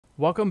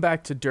Welcome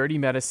back to Dirty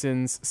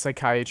Medicine's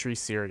Psychiatry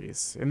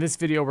series. In this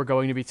video, we're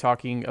going to be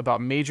talking about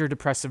major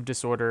depressive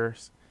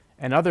disorders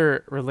and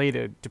other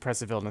related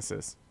depressive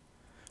illnesses.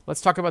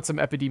 Let's talk about some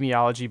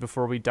epidemiology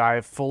before we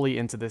dive fully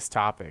into this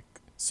topic.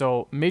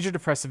 So, major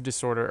depressive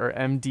disorder, or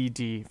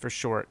MDD for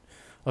short,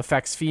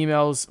 affects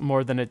females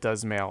more than it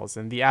does males,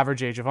 and the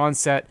average age of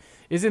onset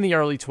is in the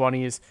early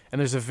 20s, and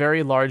there's a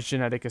very large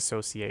genetic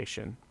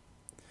association.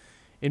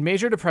 In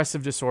major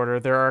depressive disorder,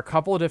 there are a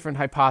couple of different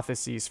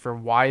hypotheses for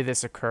why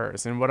this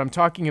occurs, and what I'm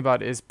talking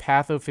about is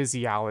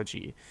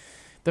pathophysiology.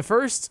 The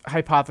first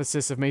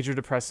hypothesis of major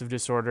depressive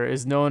disorder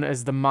is known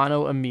as the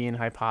monoamine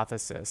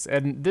hypothesis,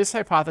 and this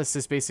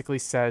hypothesis basically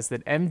says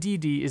that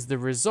MDD is the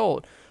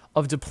result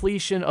of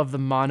depletion of the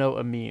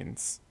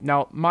monoamines.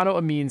 Now,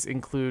 monoamines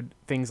include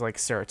things like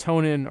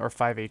serotonin, or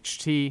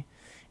 5-HT,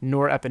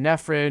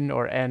 norepinephrine,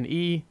 or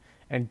NE,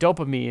 and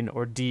dopamine,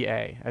 or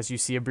DA, as you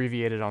see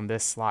abbreviated on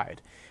this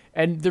slide.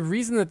 And the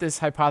reason that this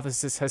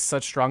hypothesis has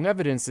such strong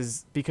evidence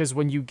is because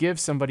when you give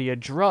somebody a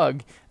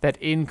drug that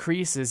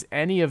increases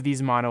any of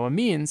these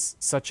monoamines,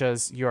 such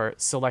as your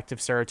selective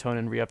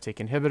serotonin reuptake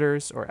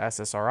inhibitors, or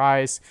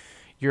SSRIs,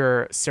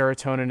 your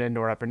serotonin and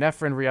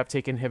norepinephrine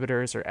reuptake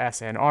inhibitors, or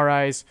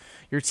SNRIs,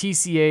 your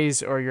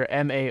TCAs or your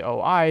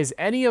MAOIs,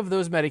 any of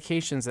those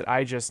medications that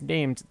I just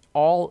named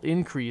all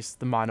increase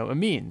the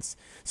monoamines.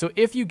 So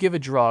if you give a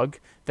drug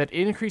that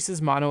increases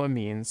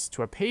monoamines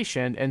to a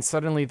patient and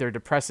suddenly their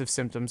depressive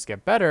symptoms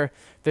get better,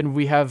 then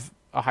we have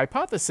a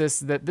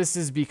hypothesis that this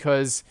is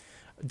because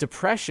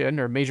depression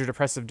or major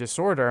depressive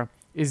disorder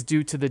is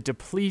due to the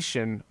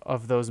depletion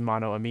of those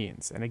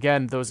monoamines. And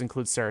again, those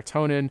include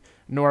serotonin,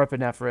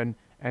 norepinephrine,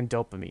 and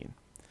dopamine.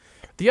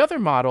 The other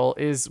model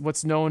is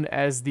what's known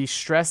as the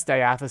stress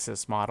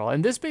diathesis model.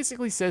 And this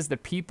basically says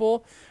that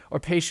people or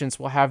patients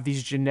will have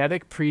these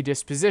genetic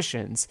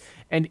predispositions.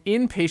 And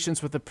in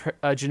patients with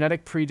a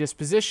genetic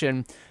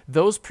predisposition,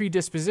 those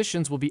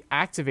predispositions will be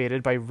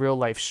activated by real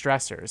life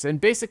stressors. And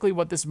basically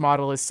what this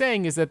model is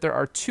saying is that there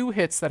are two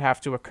hits that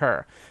have to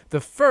occur. The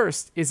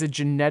first is a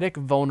genetic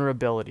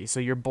vulnerability. So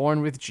you're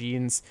born with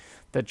genes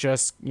that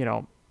just,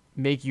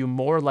 make you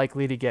more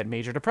likely to get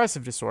major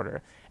depressive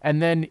disorder.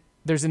 And then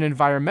there's an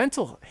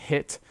environmental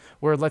hit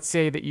where, let's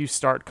say that you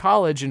start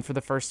college and for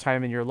the first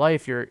time in your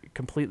life, you're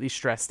completely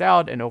stressed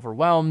out and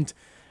overwhelmed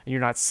and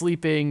you're not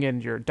sleeping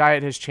and your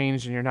diet has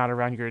changed and you're not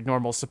around your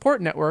normal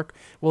support network.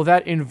 Well,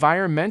 that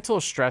environmental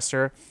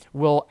stressor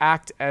will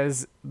act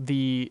as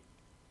the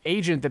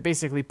agent that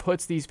basically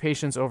puts these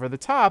patients over the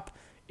top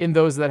in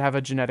those that have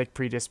a genetic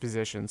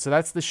predisposition. So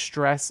that's the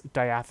stress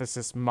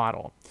diathesis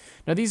model.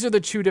 Now, these are the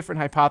two different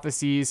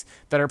hypotheses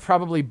that are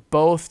probably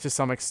both to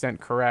some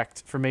extent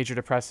correct for major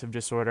depressive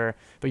disorder,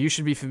 but you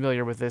should be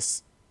familiar with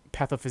this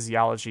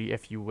pathophysiology,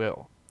 if you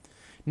will.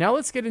 Now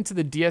let's get into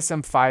the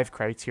DSM-5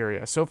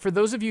 criteria. So for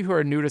those of you who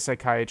are new to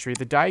psychiatry,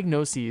 the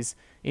diagnoses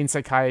in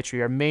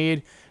psychiatry are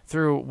made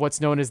through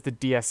what's known as the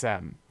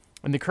DSM.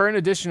 And the current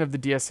edition of the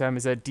DSM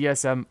is at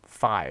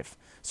DSM-5.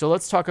 So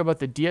let's talk about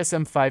the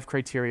DSM-5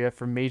 criteria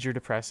for major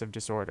depressive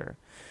disorder.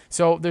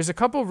 So there's a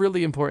couple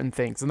really important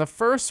things. And the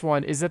first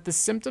one is that the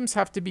symptoms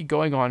have to be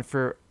going on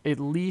for at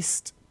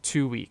least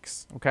 2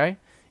 weeks, okay?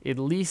 At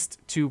least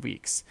 2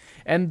 weeks.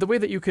 And the way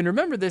that you can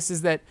remember this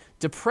is that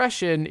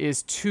depression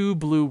is 2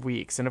 blue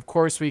weeks. And of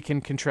course, we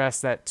can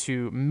contrast that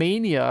to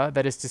mania,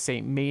 that is to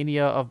say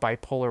mania of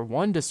bipolar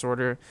 1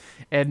 disorder.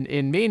 And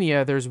in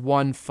mania, there's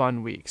 1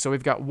 fun week. So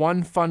we've got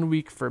 1 fun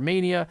week for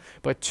mania,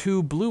 but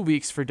 2 blue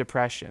weeks for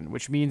depression,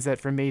 which means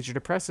that for major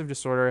depressive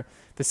disorder,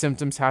 the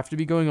symptoms have to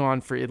be going on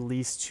for at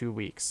least 2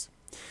 weeks.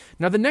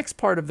 Now, the next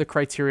part of the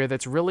criteria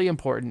that's really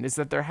important is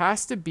that there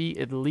has to be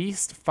at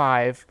least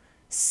 5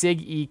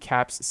 SIG-E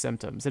CAPS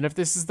symptoms. And if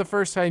this is the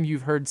first time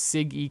you've heard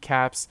SIG-E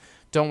CAPS,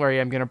 don't worry,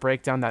 I'm going to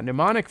break down that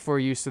mnemonic for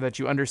you so that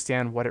you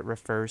understand what it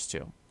refers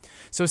to.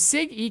 So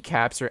SIG-E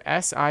CAPS, or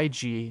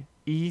SIGECAPS,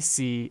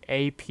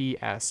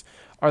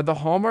 are the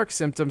hallmark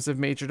symptoms of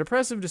major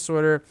depressive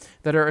disorder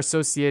that are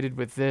associated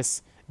with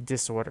this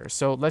disorder.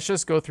 So let's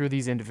just go through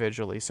these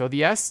individually. So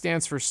the S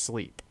stands for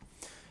sleep.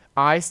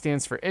 I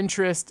stands for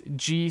interest.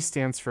 G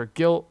stands for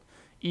guilt.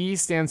 E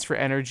stands for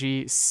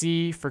energy.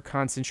 C for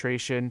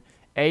concentration.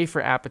 A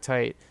for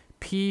appetite,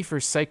 P for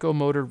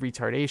psychomotor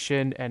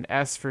retardation, and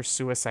S for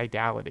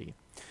suicidality.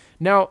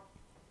 Now,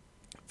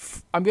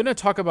 I'm going to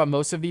talk about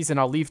most of these, and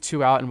I'll leave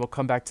 2 out, and we'll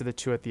come back to the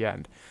 2 at the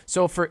end.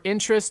 So for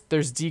interest,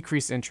 there's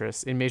decreased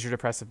interest in major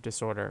depressive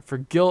disorder. For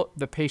guilt,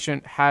 the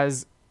patient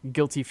has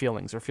guilty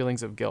feelings or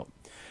feelings of guilt.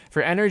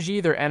 For energy,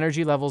 their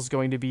energy level is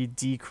going to be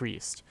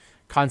decreased.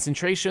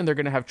 Concentration, they're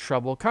going to have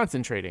trouble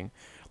concentrating.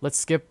 Let's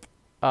skip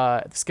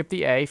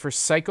the A. For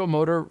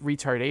psychomotor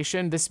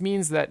retardation, this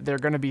means that they're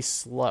going to be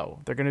slow.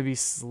 They're going to be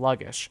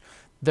sluggish.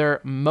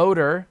 Their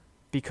motor,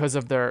 because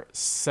of their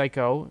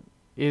psycho,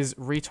 is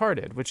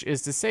retarded, which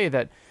is to say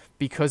that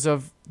because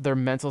of their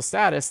mental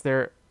status,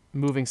 they're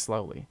moving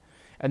slowly.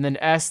 And then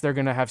S, they're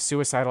going to have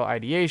suicidal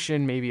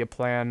ideation, maybe a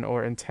plan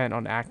or intent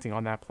on acting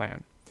on that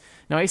plan.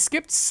 Now, I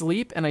skipped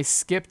sleep and I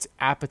skipped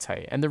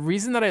appetite. And the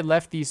reason that I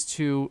left these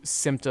 2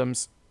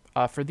 symptoms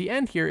for the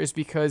end here is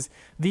because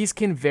these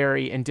can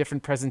vary in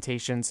different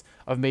presentations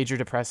of major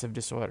depressive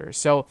disorder.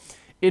 So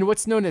in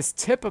what's known as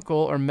typical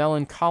or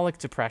melancholic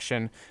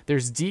depression,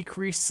 there's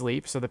decreased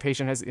sleep, so the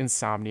patient has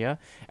insomnia,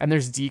 and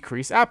there's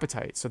decreased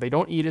appetite, so they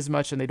don't eat as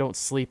much and they don't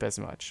sleep as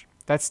much.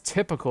 That's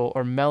typical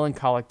or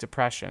melancholic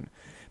depression.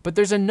 But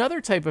there's another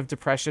type of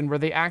depression where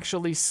they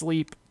actually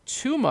sleep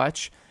too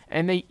much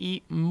and they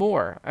eat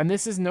more, and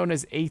this is known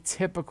as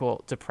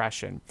atypical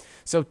depression.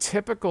 So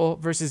typical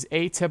versus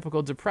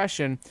atypical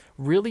depression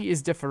really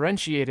is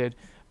differentiated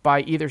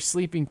by either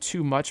sleeping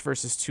too much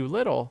versus too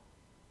little,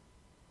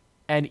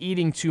 and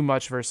eating too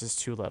much versus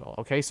too little.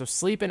 Okay, so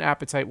sleep and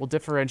appetite will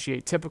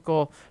differentiate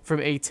typical from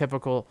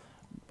atypical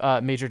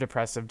major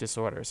depressive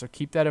disorder. So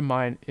keep that in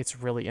mind. It's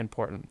really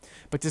important.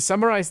 But to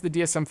summarize the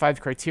DSM-5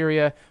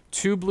 criteria,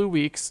 2 blue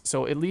weeks,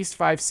 so at least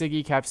 5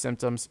 SIG-ECAP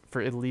symptoms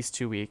for at least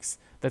 2 weeks.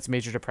 That's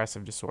major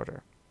depressive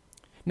disorder.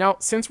 Now,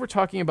 since we're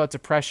talking about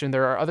depression,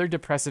 there are other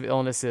depressive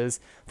illnesses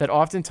that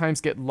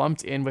oftentimes get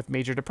lumped in with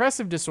major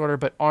depressive disorder,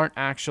 but aren't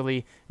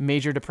actually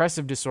major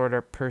depressive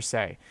disorder per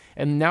se.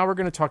 And now we're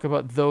going to talk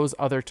about those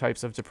other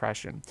types of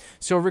depression.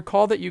 So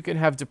recall that you can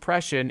have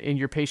depression in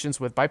your patients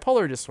with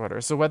bipolar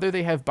disorder. So whether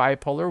they have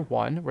bipolar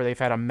 1, where they've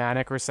had a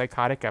manic or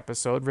psychotic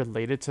episode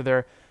related to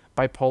their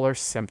bipolar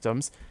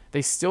symptoms,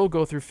 they still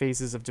go through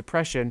phases of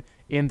depression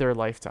in their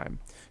lifetime.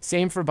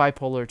 Same for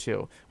bipolar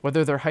 2.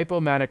 Whether they're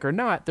hypomanic or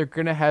not, they're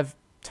going to have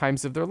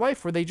times of their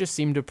life where they just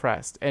seem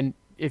depressed. And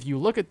if you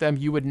look at them,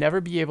 you would never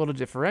be able to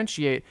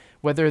differentiate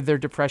whether their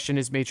depression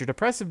is major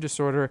depressive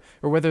disorder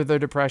or whether their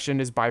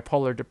depression is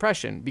bipolar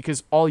depression,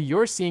 because all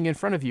you're seeing in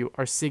front of you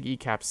are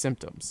SIG-ECAP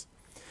symptoms.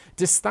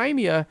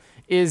 Dysthymia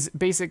is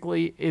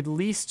basically at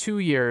least 2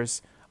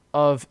 years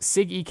of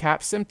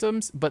SIG-ECAP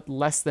symptoms, but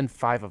less than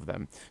 5 of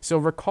them. So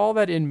recall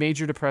that in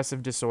major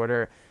depressive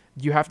disorder,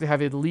 you have to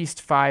have at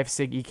least 5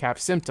 SIG-ECAP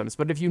symptoms.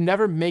 But if you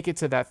never make it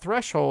to that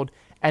threshold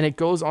and it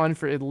goes on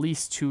for at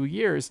least 2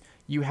 years,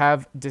 you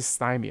have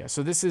dysthymia.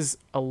 So this is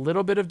a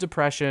little bit of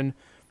depression,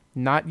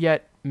 not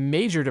yet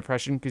major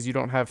depression because you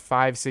don't have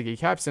 5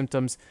 SIG-ECAP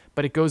symptoms,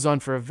 but it goes on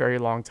for a very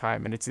long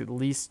time, and it's at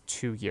least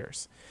 2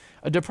 years.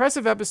 A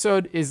depressive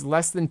episode is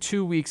less than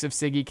 2 weeks of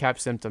SIG-ECAP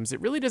symptoms. It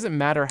really doesn't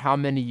matter how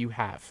many you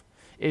have.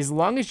 As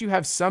long as you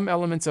have some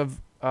elements of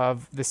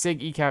the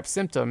SIG-ECAP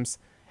symptoms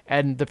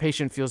and the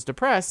patient feels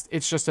depressed,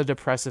 it's just a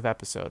depressive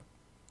episode.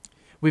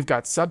 We've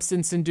got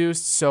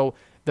substance-induced, so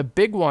the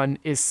big one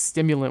is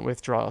stimulant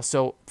withdrawal.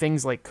 So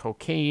things like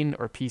cocaine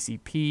or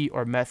PCP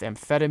or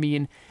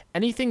methamphetamine,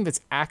 anything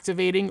that's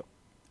activating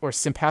or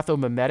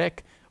sympathomimetic,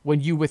 when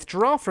you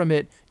withdraw from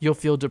it, you'll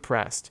feel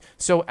depressed.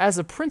 So as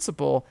a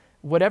principle,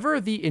 whatever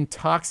the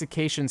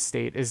intoxication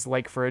state is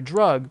like for a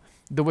drug,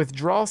 the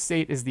withdrawal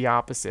state is the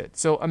opposite.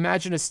 So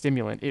imagine a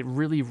stimulant. It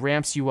really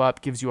ramps you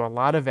up, gives you a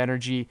lot of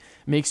energy,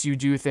 makes you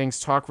do things,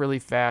 talk really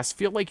fast,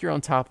 feel like you're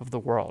on top of the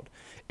world.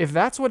 If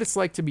that's what it's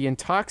like to be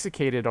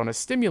intoxicated on a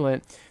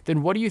stimulant,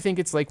 then what do you think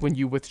it's like when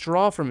you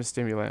withdraw from a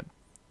stimulant?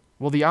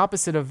 Well, the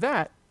opposite of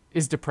that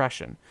is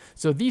depression.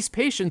 So these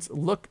patients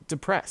look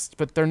depressed,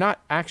 but they're not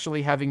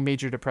actually having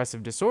major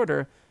depressive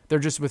disorder. They're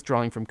just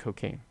withdrawing from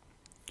cocaine.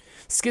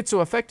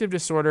 Schizoaffective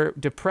disorder,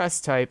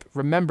 depressed type,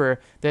 remember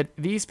that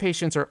these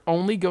patients are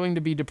only going to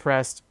be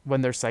depressed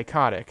when they're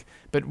psychotic,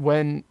 but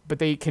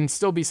they can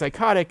still be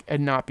psychotic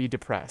and not be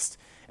depressed.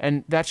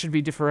 And that should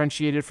be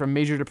differentiated from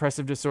major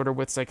depressive disorder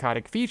with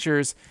psychotic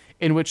features,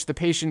 in which the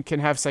patient can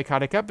have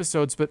psychotic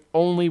episodes, but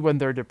only when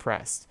they're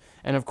depressed.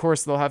 And of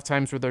course, they'll have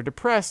times where they're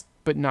depressed,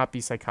 but not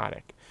be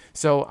psychotic.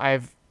 So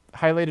I've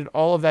highlighted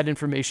all of that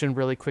information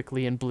really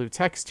quickly in blue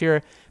text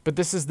here, but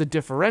this is the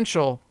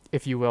differential,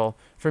 if you will,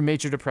 for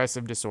major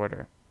depressive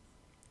disorder.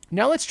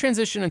 Now let's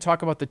transition and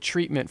talk about the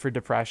treatment for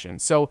depression.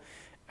 So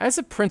as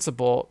a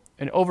principle,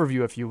 an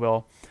overview, if you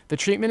will, the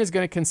treatment is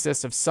going to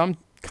consist of some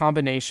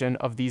combination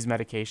of these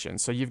medications.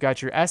 So you've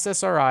got your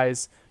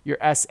SSRIs, your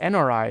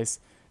SNRIs,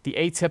 the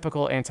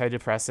atypical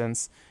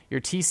antidepressants,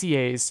 your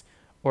TCAs,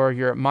 or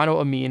your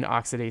monoamine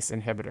oxidase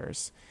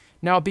inhibitors.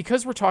 Now,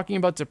 because we're talking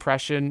about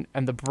depression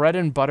and the bread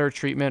and butter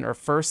treatment or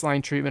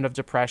first-line treatment of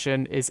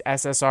depression is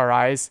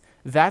SSRIs,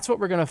 that's what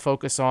we're going to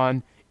focus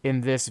on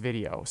in this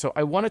video. So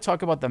I want to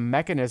talk about the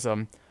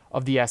mechanism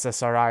of the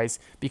SSRIs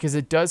because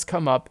it does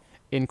come up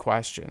in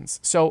questions.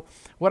 So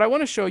what I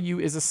want to show you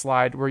is a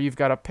slide where you've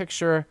got a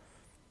picture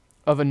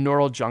of a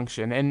neural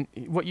junction. And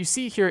what you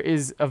see here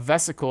is a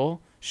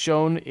vesicle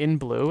shown in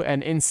blue,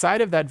 and inside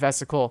of that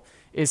vesicle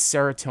is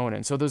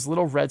serotonin. So those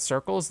little red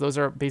circles, those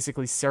are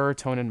basically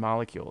serotonin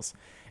molecules.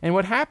 And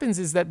what happens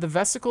is that the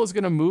vesicle is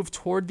going to move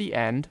toward the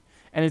end,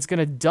 and it's going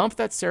to dump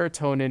that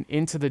serotonin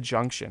into the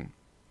junction.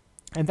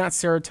 And that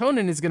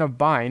serotonin is going to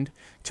bind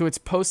to its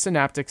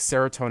postsynaptic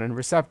serotonin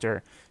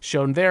receptor,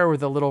 shown there where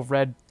the little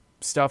red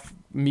stuff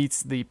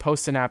meets the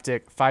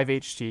postsynaptic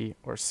 5-HT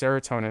or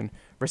serotonin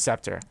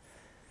receptor.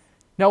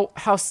 Now,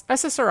 how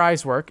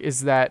SSRIs work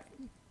is that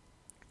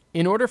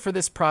in order for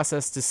this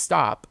process to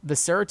stop, the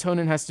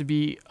serotonin has to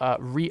be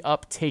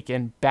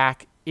re-uptaken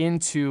back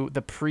into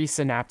the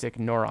presynaptic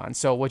neuron.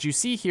 So what you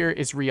see here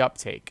is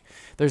reuptake.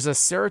 There's a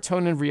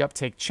serotonin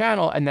reuptake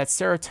channel, and that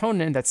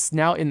serotonin that's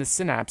now in the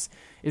synapse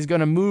is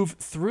going to move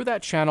through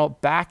that channel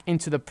back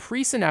into the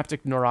presynaptic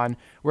neuron,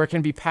 where it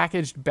can be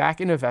packaged back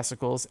into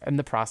vesicles and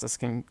the process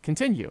can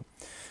continue.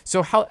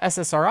 So how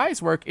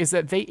SSRIs work is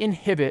that they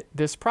inhibit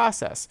this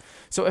process.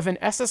 So if an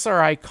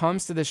SSRI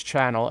comes to this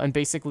channel and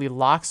basically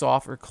locks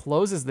off or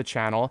closes the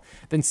channel,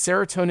 then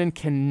serotonin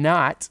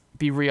cannot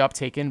be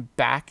reuptaken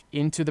back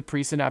into the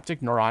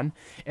presynaptic neuron,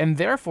 and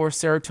therefore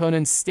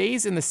serotonin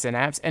stays in the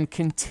synapse and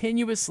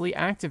continuously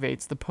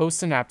activates the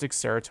postsynaptic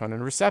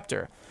serotonin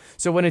receptor.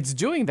 So when it's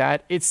doing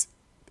that, it's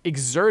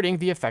exerting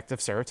the effect of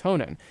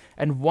serotonin.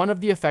 And one of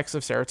the effects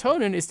of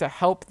serotonin is to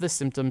help the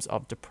symptoms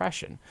of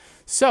depression.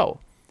 So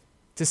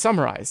to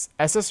summarize,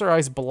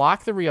 SSRIs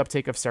block the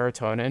reuptake of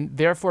serotonin,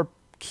 therefore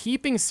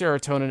keeping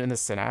serotonin in the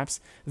synapse,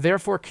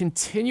 therefore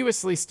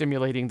continuously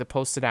stimulating the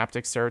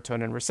postsynaptic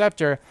serotonin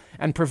receptor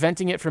and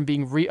preventing it from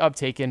being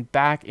reuptaken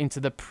back into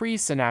the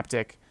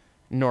presynaptic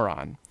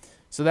neuron.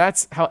 So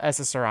that's how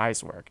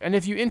SSRIs work. And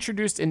if you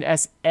introduced an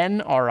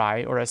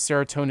SNRI, or a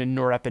serotonin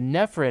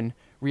norepinephrine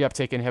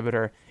reuptake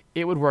inhibitor,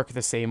 it would work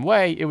the same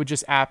way. It would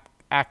just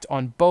act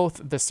on both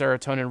the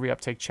serotonin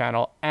reuptake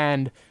channel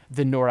and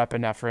the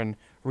norepinephrine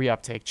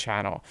reuptake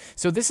channel.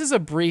 So this is a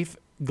brief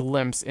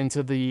glimpse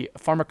into the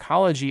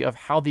pharmacology of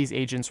how these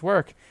agents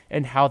work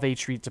and how they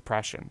treat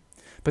depression.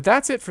 But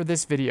that's it for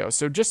this video.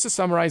 So just to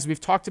summarize, we've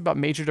talked about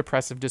major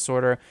depressive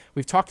disorder.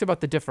 We've talked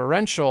about the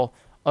differential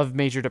of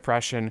major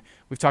depression.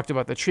 We've talked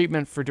about the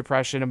treatment for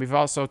depression, and we've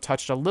also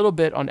touched a little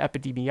bit on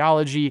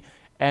epidemiology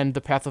and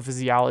the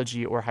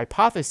pathophysiology or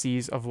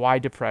hypotheses of why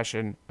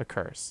depression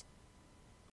occurs.